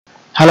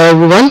Hello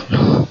everyone.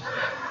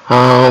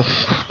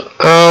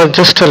 Uh,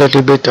 just a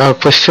little bit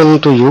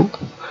question to you.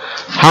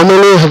 How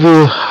many have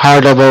you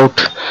heard about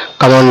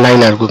command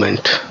line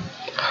argument?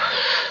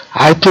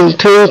 I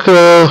think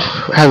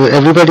have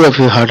everybody of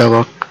you heard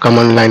about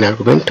command line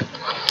argument?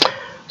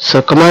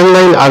 So command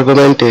line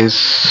argument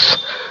is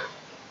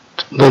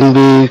when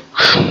we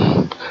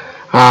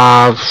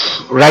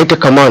write a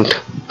command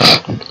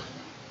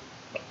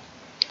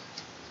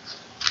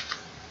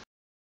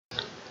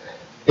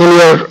in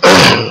your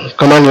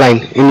command line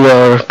in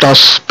your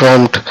DOS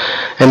prompt,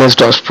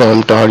 MS-DOS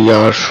prompt, or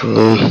your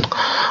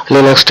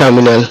Linux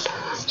terminal.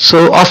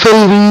 So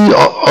often we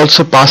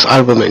also pass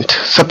argument.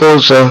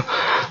 Suppose there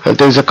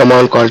is a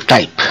command called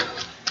type.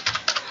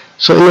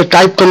 So in a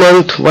type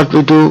command, what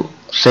we do,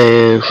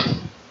 say,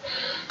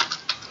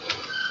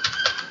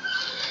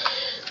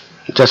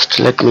 just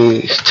let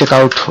me check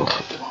out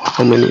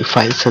how many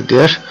files are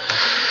there.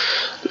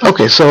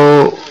 Okay,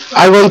 so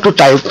I want to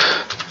type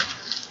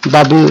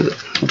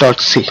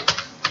bubble.c.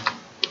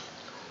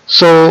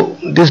 So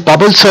this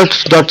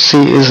bubble.c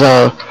is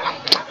a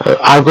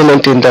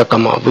argument in the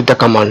command with the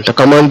command. The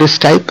command is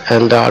type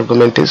and the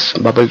argument is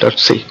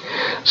bubble.c.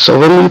 So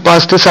when we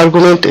pass this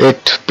argument,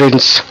 it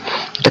prints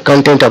the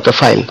content of the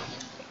file.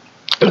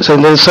 So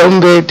in the same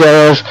way,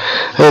 there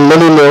are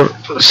many more.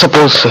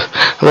 Suppose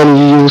when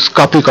we use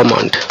copy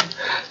command.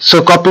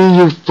 So copy,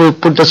 you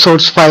put the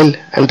source file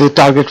and the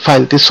target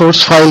file. The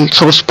source file,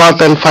 source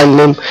path and file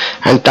name,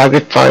 and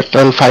target path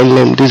and file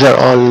name. These are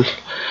all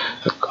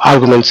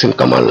arguments in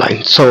command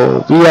line.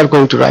 So we are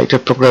going to write a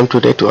program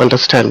today to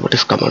understand what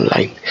is command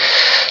line.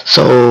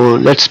 So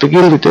let's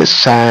begin with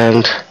this,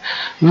 and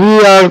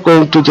we are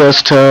going to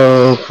just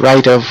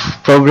write a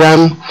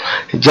program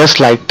just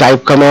like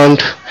type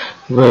command.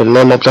 The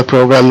name of the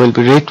program will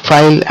be read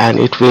file, and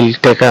it will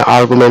take an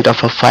argument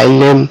of a file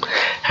name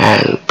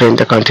and print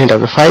the content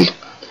of the file.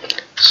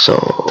 So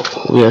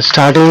we are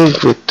starting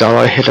with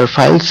our header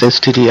files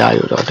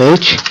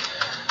stdio.h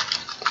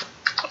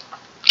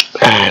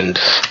and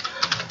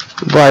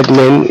void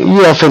main.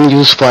 You often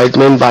use void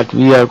main, but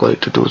we are going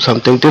to do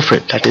something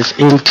different, that is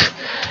int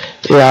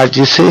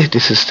argc.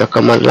 This is the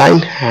command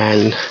line,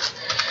 and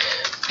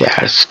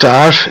there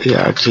star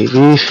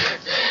argv,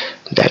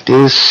 that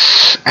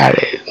is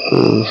array,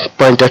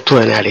 pointer to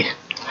an array.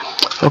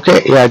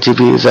 Okay, argv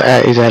is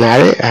an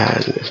array,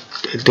 and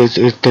it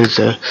is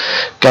a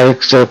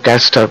character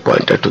star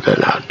pointer to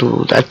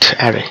that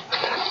array.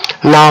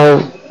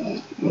 Now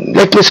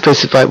let me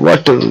specify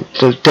what to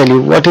tell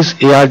you what is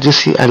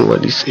argc and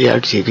what is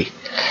argv.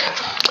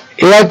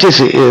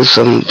 Argc is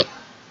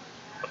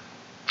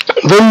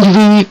when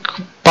we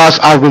pass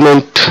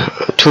argument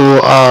to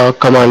a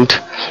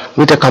command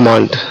with a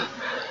command.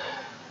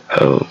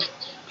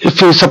 If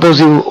you suppose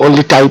you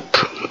only type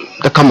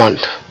the command,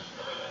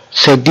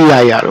 say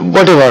dir,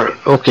 whatever,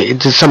 okay,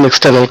 it is some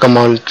external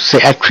command, say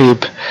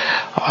attrib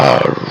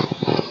or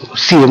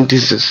cmd,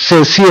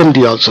 say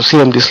cmd also,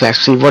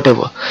 cmd/c,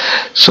 whatever.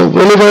 So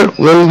when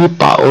we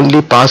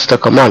only pass the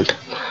command,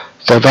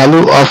 the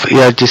value of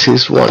argc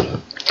is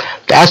 1.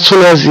 As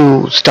soon as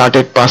you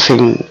started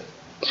passing,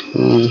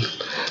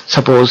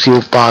 suppose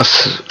you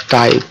pass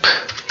type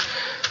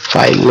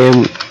file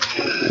name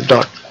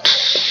dot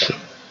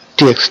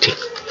txt,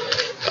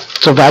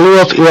 so value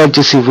of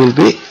argc will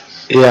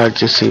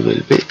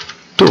be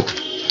 2.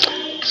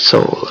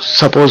 So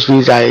suppose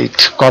we write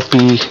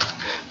copy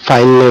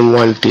file name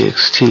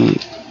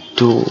 1.txt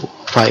to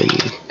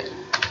file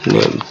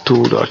name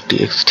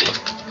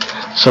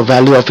 2.txt, so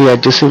value of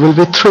argc will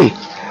be 3.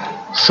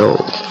 So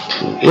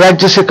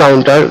argc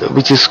counter,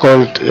 which is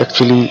called,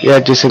 actually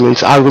argc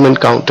means argument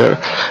counter.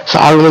 So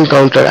argument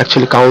counter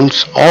actually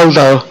counts all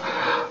the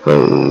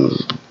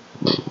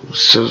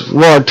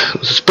word,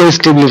 space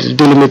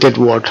delimited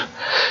word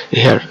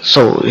here.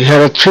 So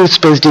here are 3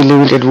 space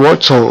delimited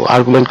words, so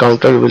argument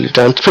counter will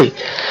return 3.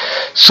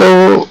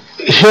 So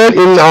here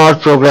in our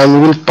program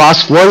we will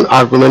pass 1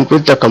 argument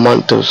with the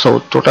command, so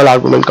total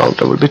argument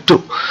counter will be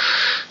 2.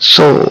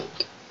 So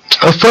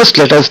first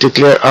let us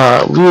declare,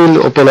 we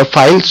will open a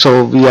file,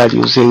 so we are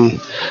using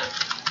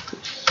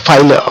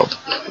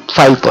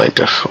file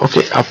pointer.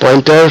 Okay, a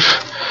pointer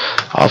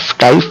of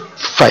type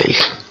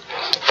file.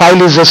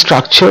 File is a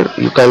structure.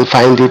 You can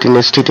find it in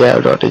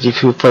stdio.h.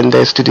 If you find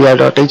the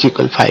stdio.h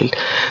equal file,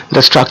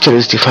 the structure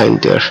is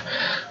defined there.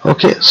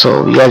 Okay,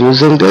 so we are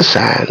using this,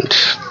 and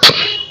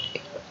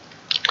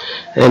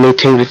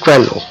anything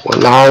required. No.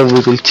 Now we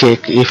will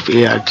check if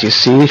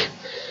argc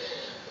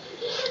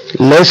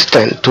less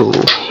than 2,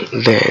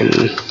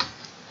 then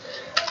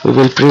we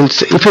will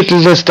print. If it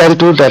is less than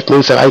 2, that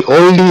means I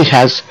only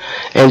has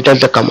entered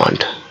the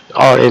command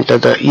or enter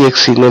the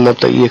exe name of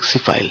the exe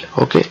file.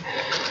 Okay,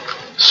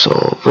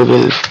 so we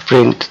will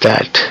print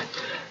that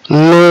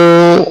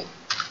no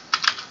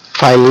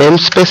file name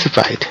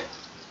specified.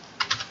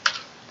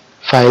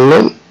 File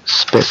name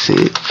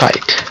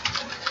specified.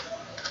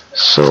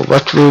 So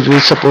what we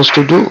will supposed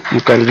to do, you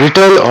can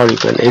return or you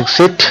can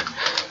exit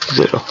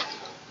 0.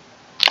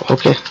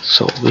 Okay,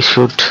 so we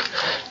should,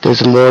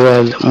 there's more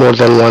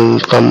than one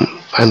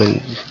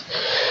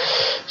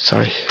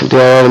sorry,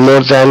 there are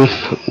more than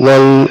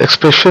one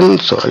expression,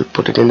 so I'll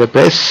put it in the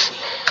brace.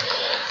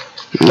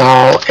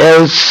 Now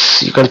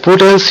else, you can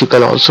put else, you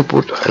can also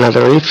put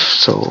another if,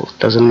 so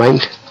doesn't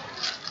mind.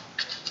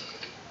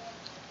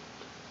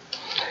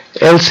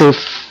 Else if,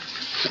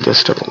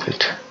 just a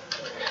moment,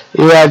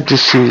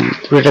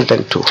 argc greater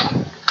than 2.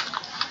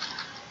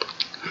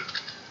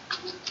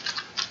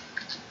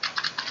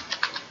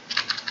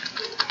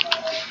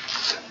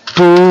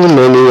 Too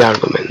many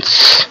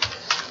arguments.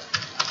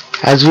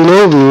 As we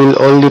know, we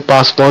will only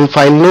pass one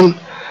file name,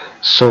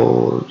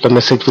 so the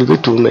message will be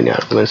too many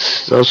arguments.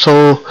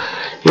 So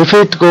if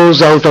it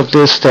goes out of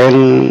this,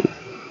 then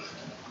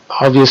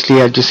obviously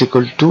argc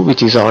equal to 2,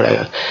 which is our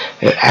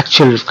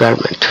actual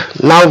requirement.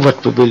 Now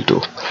what we will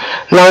do?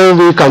 Now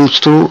we comes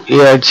to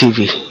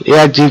argv.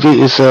 Argv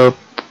is a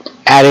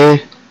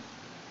array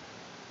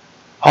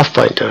of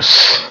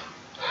pointers,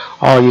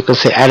 or you can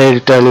say array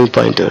returning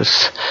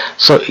pointers.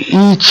 So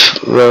each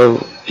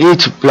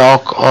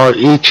block or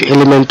each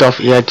element of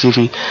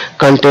argv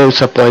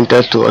contains a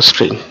pointer to a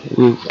string,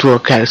 to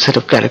a set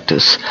of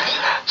characters.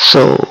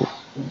 So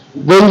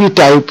when you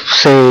type,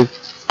 say,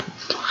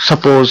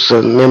 suppose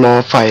the name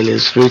of file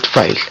is read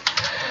file,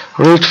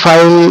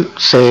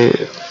 say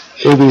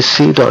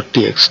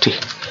abc.txt.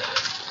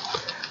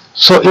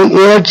 so in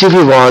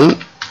argv1,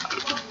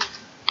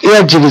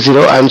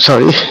 argv0, I'm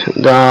sorry,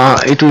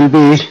 it will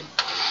be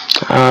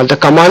the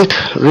command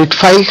read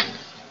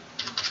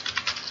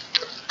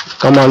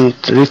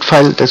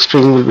file, the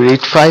string will be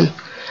read file,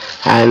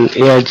 and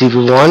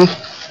argv1,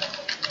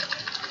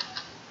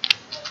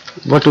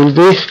 what will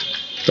be,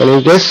 can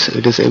you guess?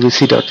 It is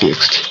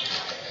abc.txt.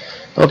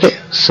 Okay,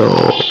 so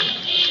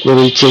we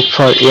will check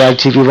for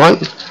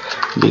argv1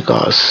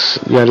 because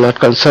we are not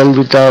concerned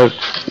with the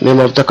name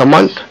of the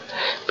command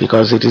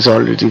because it is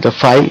already the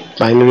file,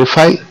 binary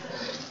file.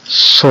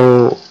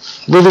 So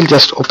we will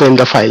just open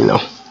the file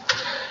now.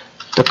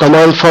 The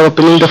command for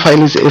opening the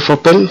file is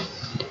fopen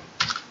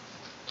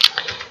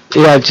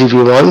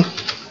argv1,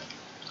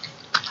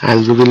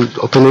 and we will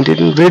open it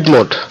in read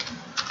mode.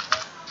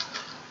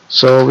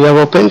 So we have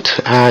opened,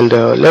 and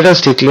let us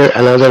declare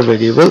another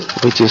variable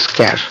which is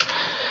char,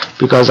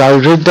 because I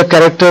will read the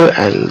character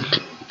and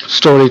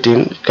store it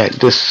in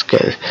this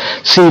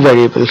c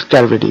variable,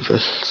 char variable.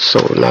 So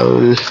now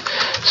we will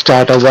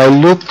start a while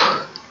loop.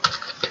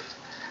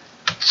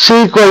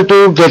 C equal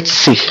to get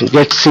c.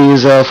 Get c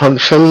is a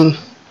function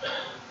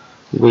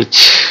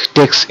which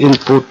takes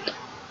input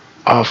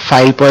of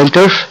file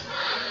pointer.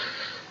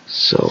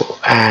 So,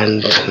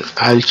 and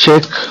I'll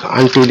check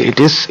until it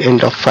is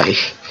end of file.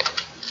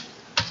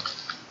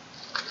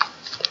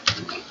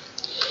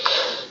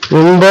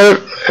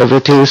 Remember,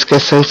 everything is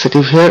case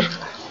sensitive here,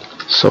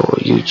 so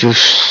you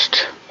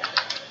just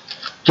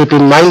keep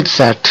in mind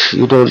that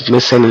you don't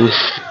miss any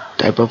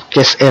type of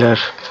case error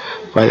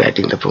while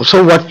writing the program.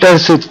 So what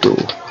does it do?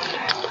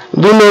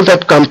 We know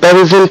that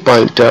comparison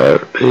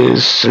pointer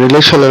is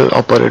relational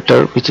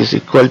operator which is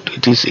equal to,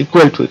 it is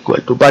equal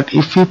to, but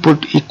if we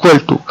put equal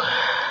to,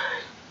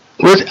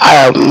 with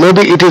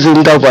maybe it is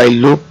in the while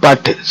loop,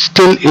 but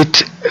still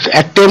it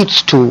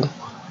attempts to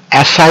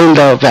assign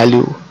the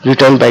value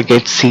returned by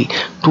get c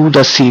to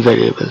the c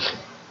variable.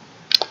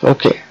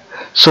 Okay,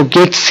 so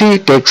get c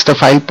takes the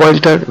file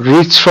pointer,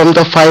 reads from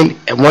the file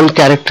one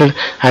character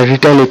and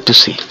return it to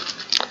c.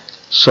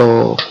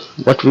 So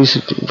what we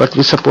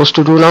supposed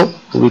to do now?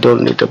 We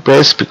don't need a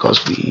brace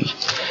because we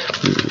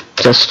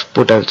just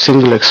put a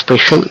single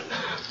expression.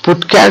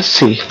 Put char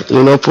c.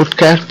 You know put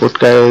char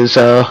is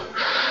a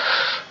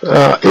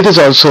it is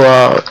also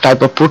a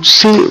type of put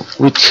c,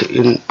 which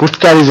in put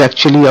char is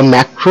actually a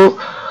macro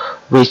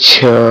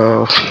which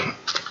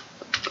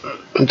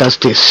does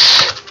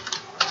this.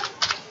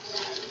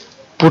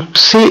 Put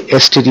c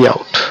std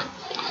out.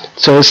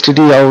 So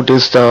std out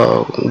is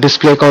the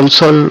display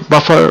console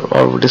buffer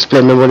or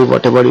display memory,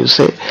 whatever you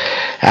say,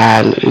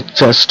 and it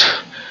just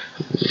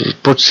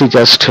puts c,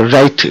 just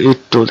write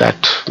it to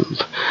that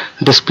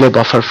display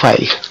buffer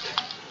file.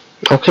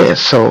 Okay,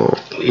 so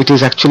it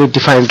is actually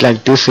defined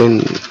like this in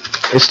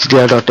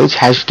stdr.h,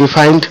 hash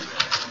defined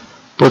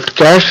put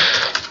char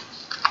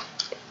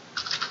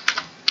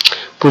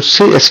put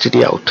c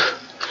std out.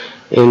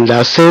 In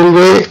the same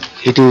way,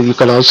 it is, you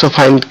can also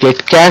find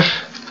get char,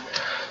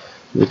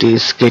 which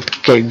is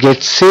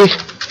get c,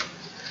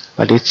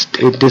 but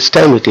this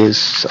time it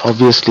is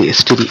obviously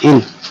std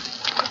in.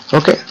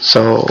 Okay,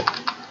 so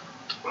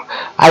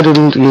I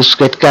didn't use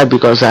get char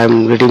because I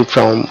am reading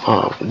from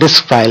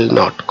disk file,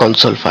 not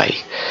console file.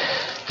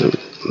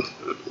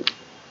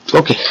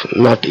 Okay,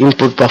 not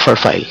input buffer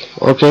file.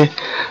 Okay,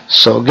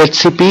 so get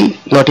cp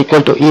not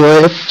equal to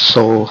eof.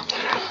 So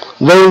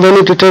when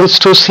it returns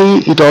to c,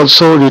 it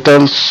also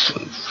returns,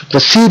 the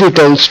c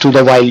returns to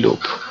the while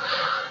loop.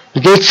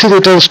 Get c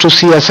returns to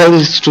c,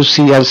 assigns to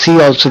c, and c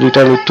also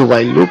return it to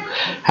while loop,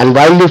 and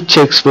while loop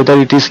checks whether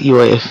it is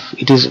eof.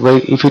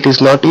 If it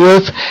is not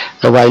eof,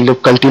 the while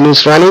loop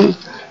continues running,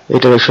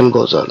 iteration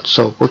goes on.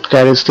 So put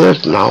char is there.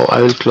 Now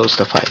I will close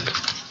the file.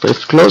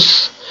 Press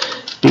close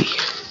p.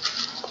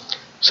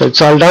 So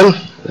it's all done.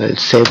 I'll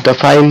save the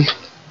file.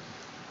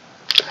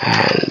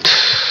 and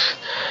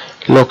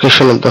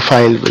location of the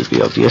file will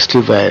be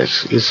obviously where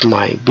is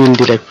my bin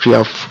directory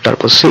of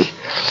turbo C,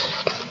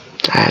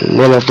 and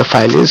name of the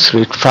file is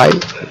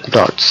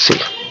readfile.c.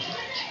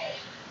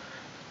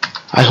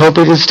 I hope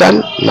it is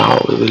done. Now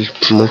we will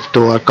move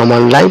to our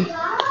command line.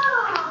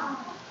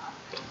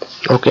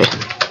 Okay,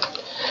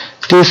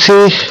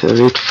 tc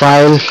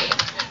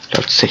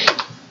readfile.c.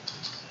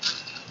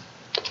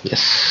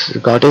 Yes,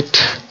 got it.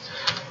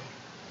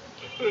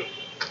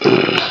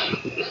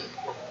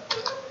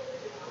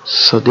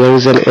 So there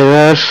is an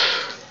error.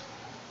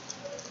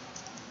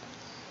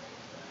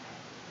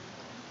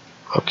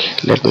 Okay,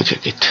 let me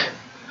check it.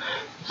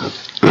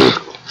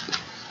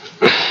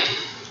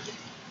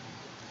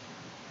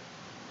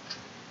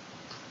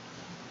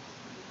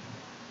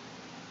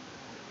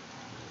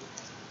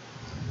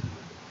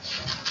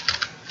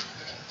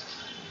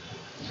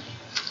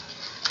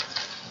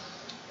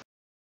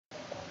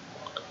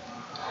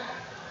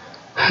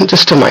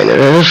 Just a minor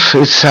error.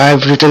 It's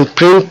I've written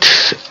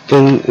print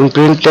in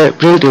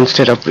print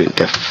instead of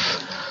printf.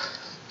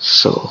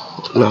 So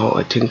now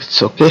I think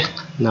it's okay.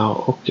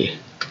 Now okay.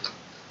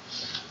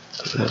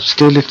 Now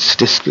still it's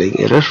displaying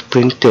error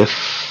printf.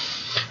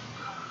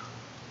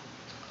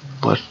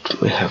 What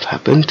may have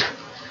happened?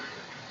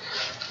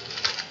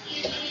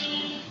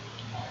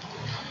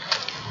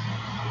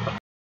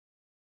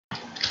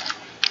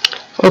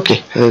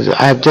 Okay,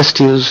 I have just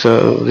used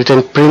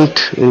written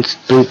print in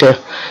printf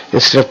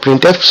instead of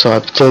printf, so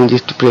I've changed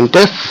it to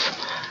printf.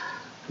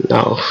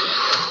 Now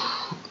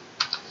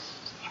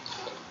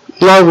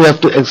we have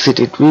to exit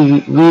it.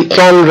 We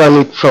can run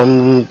it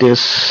from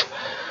this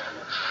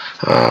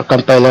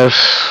compiler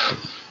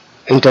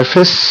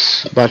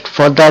interface, but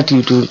for that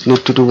you do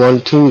need to do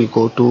one thing. You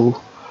go to,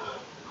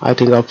 I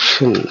think,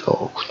 option.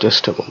 Oh,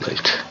 just a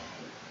moment.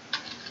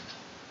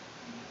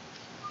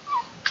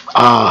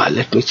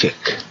 Let me check.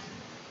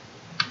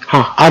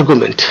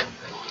 Argument.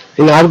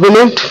 In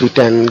argument we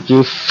can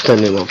give the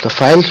name of the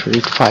file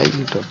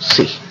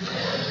readfile.c.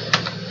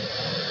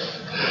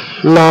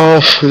 Now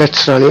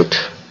let's run it.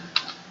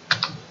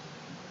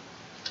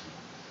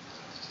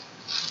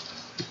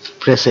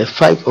 Press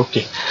F5.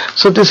 Okay,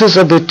 so this is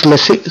a bit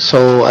messy,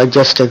 so I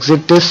just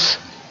exit this.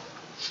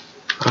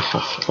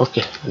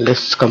 Okay,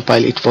 let's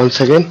compile it once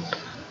again.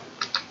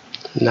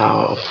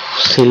 Now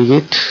save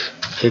it,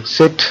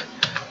 exit,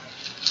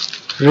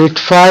 read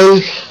file.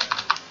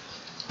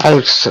 I'll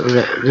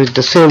read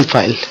the same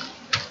file,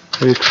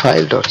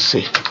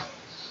 readfile.c.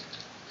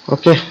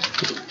 Okay,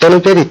 can you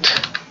get it?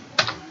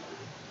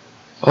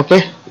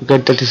 Okay,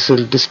 get the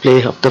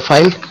display of the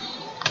file.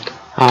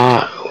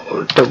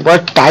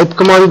 What type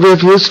command we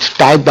have used?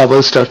 Type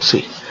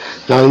bubbles.c.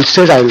 Now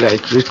instead I will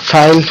write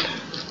readfile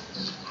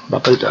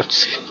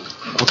bubble.c.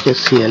 Okay,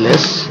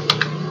 cls.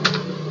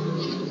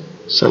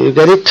 So you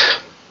get it.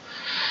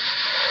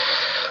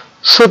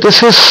 So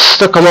this is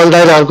the command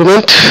line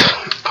argument.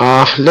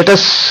 Let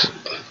us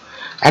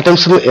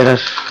attempt some error.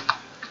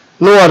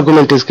 No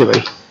argument is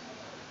given,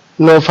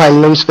 no file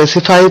name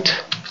specified,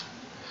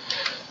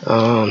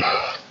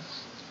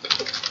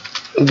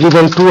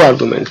 given too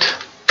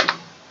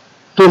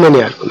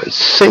many arguments.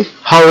 See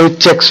how it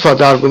checks for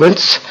the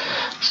arguments.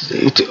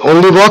 It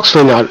only works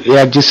when our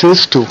argc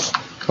is 2.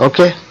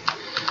 Okay,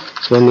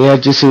 so when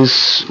argc is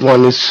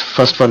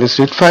first one is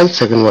read file,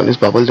 second one is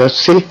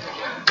bubble.c,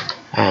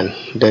 and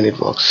then it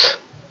works.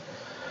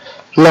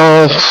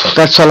 Now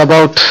that's all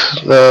about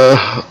the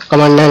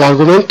command line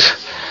argument.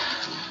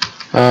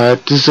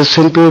 This is a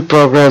simple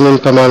program in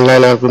command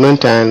line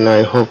argument, and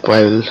I hope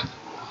I will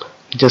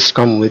just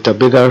come with a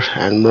bigger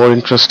and more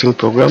interesting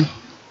program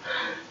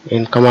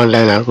in command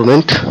line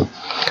argument.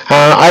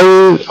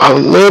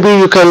 Maybe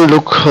you can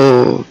look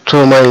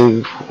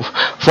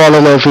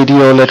follow my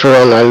video later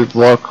on. I'll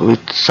work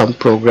with some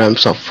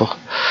programs of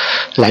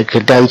like a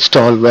dance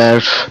stall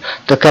where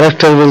the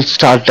character will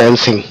start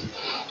dancing.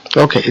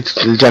 Okay, it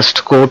will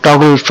just go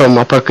toggle from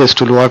uppercase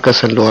to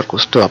lowercase and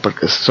lowercase to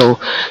uppercase. So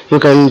you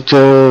can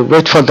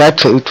wait for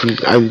that.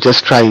 I will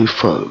just try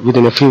for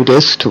within a few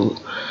days to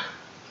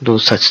do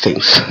such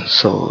things.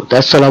 So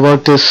that's all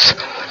about this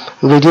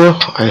video.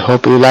 I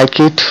hope you like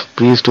it.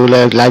 Please do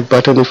like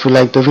button if you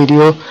like the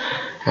video,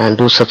 and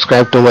do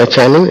subscribe to my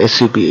channel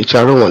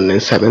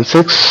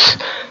SCPHRO1976.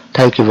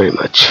 Thank you very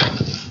much.